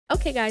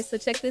Okay guys, so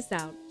check this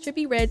out.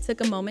 Trippie Redd took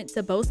a moment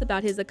to boast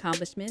about his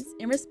accomplishments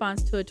in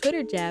response to a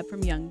Twitter jab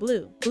from young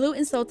Bleu. Bleu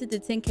insulted the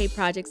 10K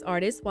Project's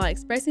artist while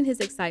expressing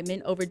his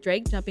excitement over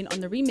Drake jumping on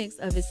the remix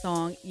of his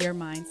song You're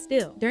Mine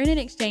Still. During an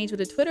exchange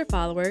with a Twitter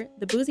follower,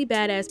 the boozy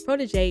badass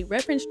protege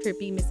referenced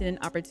Trippie missing an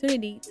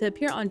opportunity to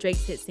appear on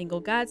Drake's hit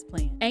single God's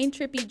Plan. Ain't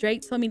Trippie,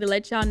 Drake told me to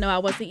let y'all know I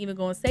wasn't even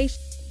gonna say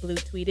Bleu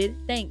tweeted,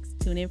 "Thanks,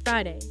 tune in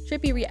Friday."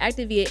 Trippie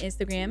reacted via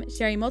Instagram,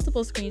 sharing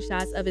multiple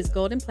screenshots of his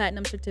gold and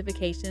platinum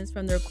certifications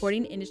from the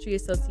Recording Industry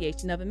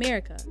Association of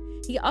America.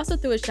 He also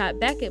threw a shot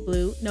back at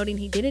Bleu, noting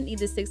he didn't need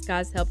the Six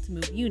God's help to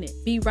move unit.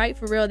 "Be right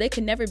for real, they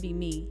could never be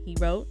me," he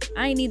wrote.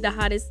 "I ain't need the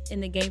hottest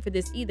in the game for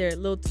this either.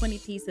 Little 20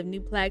 piece of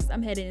new plaques,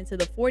 I'm headed into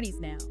the 40s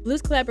now."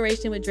 Bleu's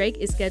collaboration with Drake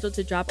is scheduled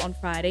to drop on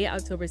Friday,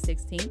 October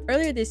 16th.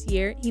 Earlier this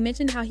year, he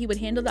mentioned how he would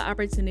handle the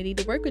opportunity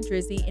to work with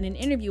Drizzy in an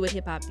interview with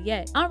Hip Hop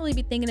DX. "I don't really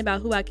be thinking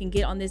about who I can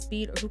get on this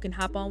beat or who can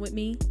hop on with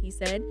me," he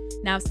said.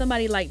 "Now if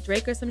somebody like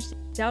Drake or some shit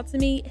out to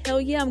me,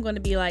 hell yeah, I'm gonna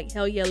be like,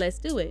 hell yeah, let's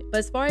do it. But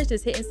as far as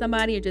just hitting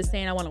somebody or just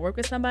saying I want to work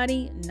with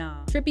somebody,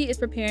 nah." Trippie is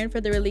preparing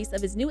for the release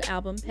of his new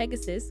album,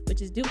 Pegasus,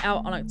 which is due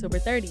out on October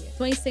 30th.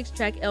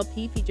 26-track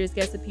LP features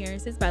guest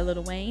appearances by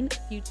Lil Wayne,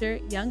 Future,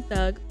 Young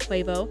Thug,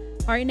 Quavo,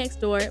 Party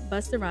Next Door,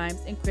 Busta Rhymes,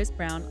 and Chris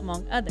Brown,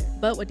 among others.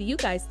 But what do you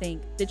guys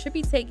think? Did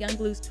Trippie take Young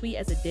Blue's tweet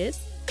as a diss?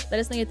 Let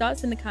us know your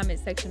thoughts in the comment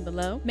section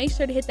below. Make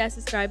sure to hit that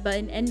subscribe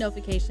button and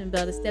notification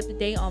bell to stay up to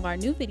date on our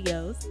new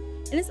videos.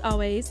 And as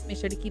always, make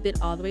sure to keep it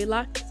all the way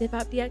locked to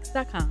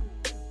hiphopdx.com.